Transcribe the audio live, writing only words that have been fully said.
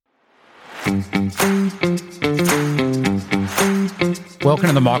Welcome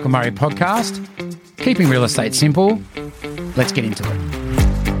to the Michael Murray Podcast. Keeping real estate simple. Let's get into it.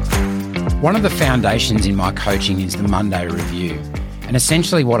 One of the foundations in my coaching is the Monday review. And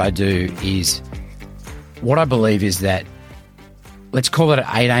essentially what I do is, what I believe is that, let's call it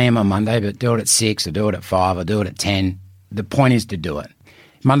at 8 a.m. on Monday, but do it at 6 or do it at 5 or do it at 10. The point is to do it.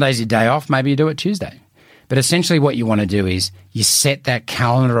 If Monday's your day off, maybe you do it Tuesday. But essentially what you want to do is you set that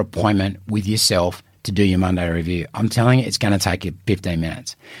calendar appointment with yourself to do your Monday review. I'm telling you, it's going to take you 15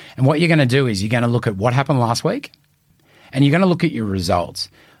 minutes. And what you're going to do is you're going to look at what happened last week and you're going to look at your results.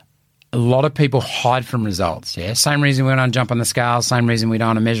 A lot of people hide from results. Yeah, same reason we don't jump on the scales, same reason we don't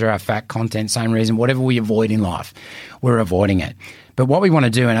want to measure our fat content, same reason whatever we avoid in life, we're avoiding it. But what we want to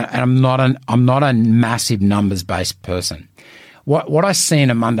do, and I'm not a massive numbers-based person. What I see in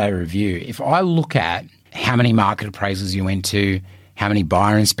a Monday review, if I look at how many market appraisals you went to, how many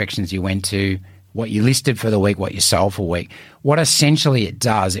buyer inspections you went to, what you listed for the week, what you sold for the week, what essentially it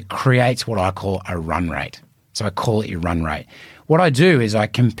does, it creates what I call a run rate. So I call it your run rate. What I do is I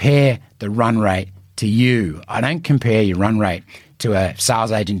compare the run rate to you. I don't compare your run rate to a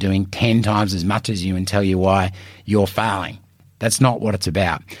sales agent doing 10 times as much as you and tell you why you're failing. That's not what it's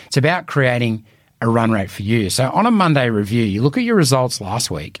about. It's about creating a run rate for you. So on a Monday review, you look at your results last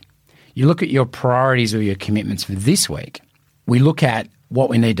week. You look at your priorities or your commitments for this week. We look at what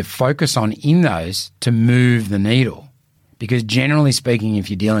we need to focus on in those to move the needle. Because generally speaking, if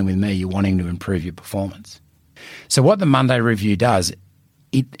you're dealing with me, you're wanting to improve your performance. So what the Monday review does,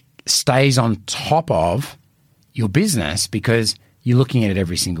 it stays on top of your business because you're looking at it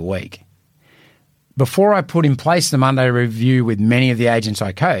every single week. Before I put in place the Monday review with many of the agents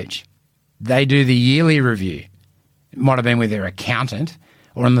I coach, they do the yearly review. It might have been with their accountant,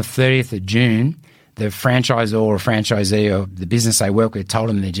 or on the 30th of June, the franchisor or franchisee or the business they work with told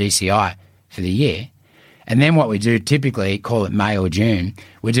them their GCI for the year. And then what we do, typically, call it May or June,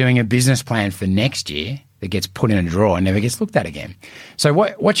 we're doing a business plan for next year that gets put in a drawer and never gets looked at again. So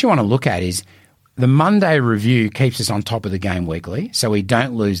what you want to look at is the Monday review keeps us on top of the game weekly, so we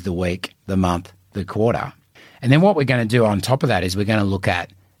don't lose the week, the month, the quarter. And then what we're going to do on top of that is we're going to look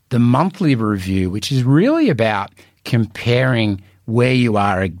at the monthly review, which is really about comparing where you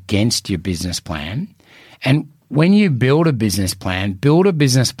are against your business plan. And when you build a business plan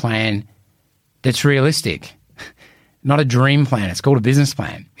that's realistic, not a dream plan. It's called a business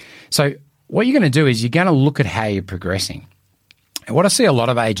plan. So what you're going to do is you're going to look at how you're progressing. And what I see a lot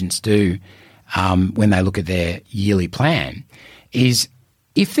of agents do when they look at their yearly plan is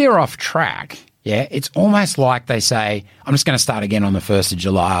if they're off track, it's almost like they say, I'm just going to start again on the 1st of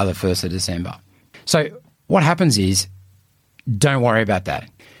July or the 1st of December. So what happens is, don't worry about that.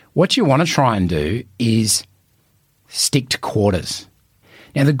 What you want to try and do is stick to quarters.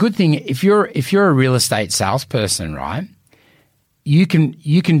 Now, the good thing, if you're a real estate salesperson, right, you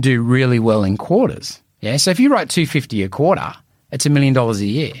can do really well in quarters. Yeah. So if you write $250 a quarter, it's $1 million a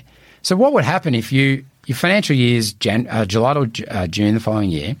year. So what would happen if your financial year is July to June the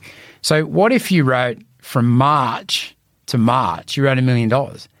following year? So what if you wrote from March to March, you wrote $1 million?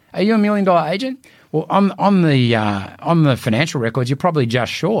 Are you a $1 million agent? Well, on the financial records, you're probably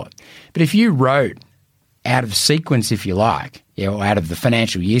just short. But if you wrote out of sequence, if you like, or out of the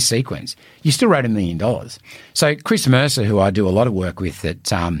financial year sequence, you still wrote $1 million. So Chris Mercer, who I do a lot of work with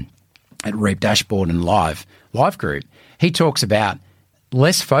at Reap Dashboard and Live Group, he talks about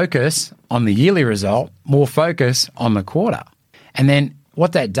less focus on the yearly result, more focus on the quarter. And then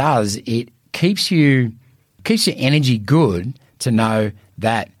what that does, it keeps your energy good to know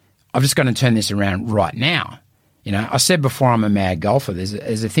that I've just got to turn this around right now. You know, I said before I'm a mad golfer. There's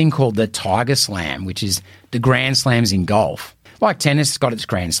a thing called the Tiger Slam, which is the Grand Slams in golf. Like tennis, it's got its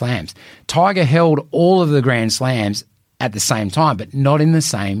Grand Slams. Tiger held all of the Grand Slams at the same time, but not in the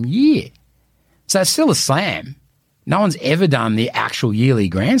same year. So it's still a slam. No one's ever done the actual yearly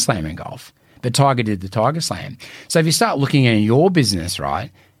Grand Slam in golf, but Tiger did the Tiger Slam. So if you start looking at your business,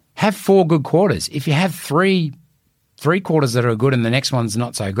 right, have 4 good quarters. If you have three quarters that are good and the next one's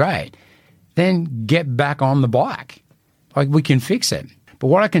not so great, then get back on the bike. Like, we can fix it. But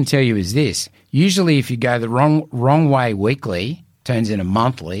what I can tell you is this. Usually if you go the wrong way weekly, turns into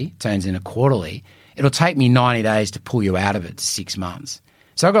monthly, turns into quarterly, it'll take me 90 days to pull you out of it to 6 months.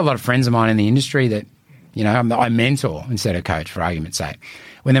 So I've got a lot of friends of mine in the industry that, you know, I mentor instead of coach, for argument's sake.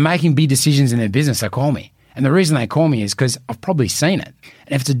 When they're making big decisions in their business, they call me. And the reason they call me is because I've probably seen it.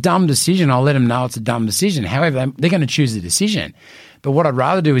 And if it's a dumb decision, I'll let them know it's a dumb decision. However, they're going to choose the decision. But what I'd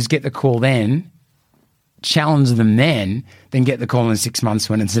rather do is get the call then, challenge them then, than get the call in 6 months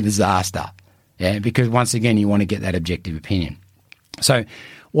when it's a disaster. Yeah, because once again, you want to get that objective opinion. So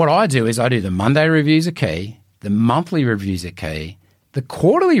what I do is I do the Monday reviews are key, the monthly reviews are key, the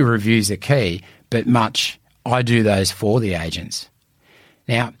quarterly reviews are key, but I do those for the agents.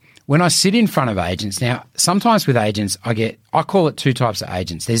 Now, when I sit in front of agents, now sometimes with agents, I call it two types of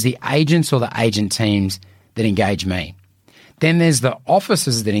agents. There's the agents or the agent teams that engage me. Then there's the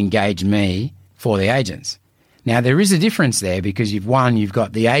officers that engage me for the agents. Now, there is a difference there because you've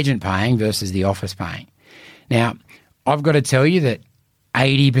got the agent paying versus the office paying. Now, I've got to tell you that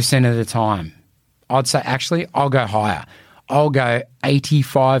 80% of the time, I'd say actually I'll go higher. I'll go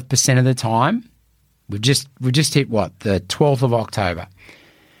 85% of the time. We've just hit the 12th of October.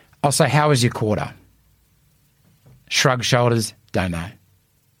 I'll say, how was your quarter? Shrug shoulders, don't know.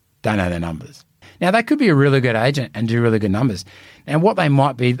 Don't know the numbers. Now, they could be a really good agent and do really good numbers. And what they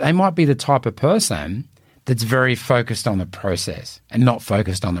might be the type of person that's very focused on the process and not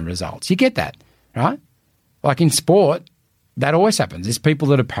focused on the results. You get that, right? Like in sport, that always happens. There's people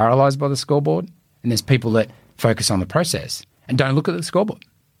that are paralyzed by the scoreboard and there's people that focus on the process and don't look at the scoreboard,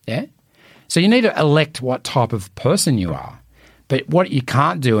 yeah? So you need to elect what type of person you are. But what you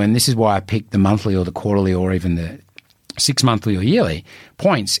can't do, and this is why I picked the monthly or the quarterly or even the 6 monthly or yearly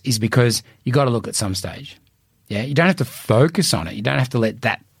points, is because you got to look at some stage. Yeah, you don't have to focus on it. You don't have to let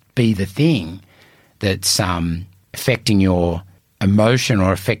that be the thing that's affecting your emotion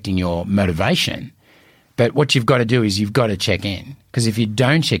or affecting your motivation. But what you've got to do is you've got to check in, because if you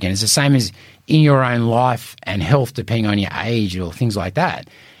don't check in, it's the same as in your own life and health, depending on your age or things like that,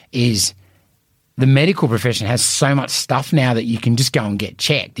 is the medical profession has so much stuff now that you can just go and get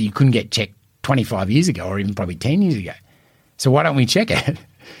checked that you couldn't get checked 25 years ago or even probably 10 years ago. So why don't we check it?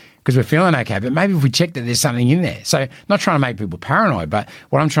 Because we're feeling okay. But maybe if we check that there's something in there. So not trying to make people paranoid, but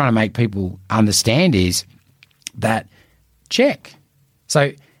what I'm trying to make people understand is that check.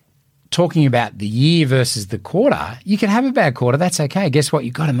 So talking about the year versus the quarter, you can have a bad quarter. That's okay. Guess what?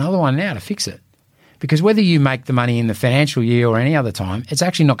 You've got another one now to fix it. Because whether you make the money in the financial year or any other time, it's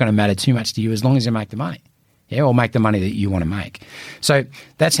actually not going to matter too much to you as long as you make the money, yeah, or make the money that you want to make. So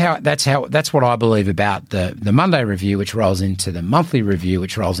that's what I believe about the Monday review, which rolls into the monthly review,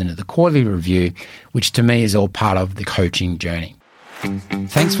 which rolls into the quarterly review, which to me is all part of the coaching journey.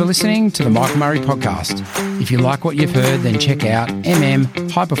 Thanks for listening to the Michael Murray Podcast. If you like what you've heard, then check out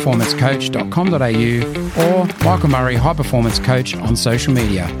mmhighperformancecoach.com.au or Michael Murray High Performance Coach on social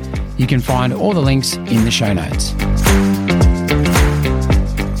media. You can find all the links in the show notes.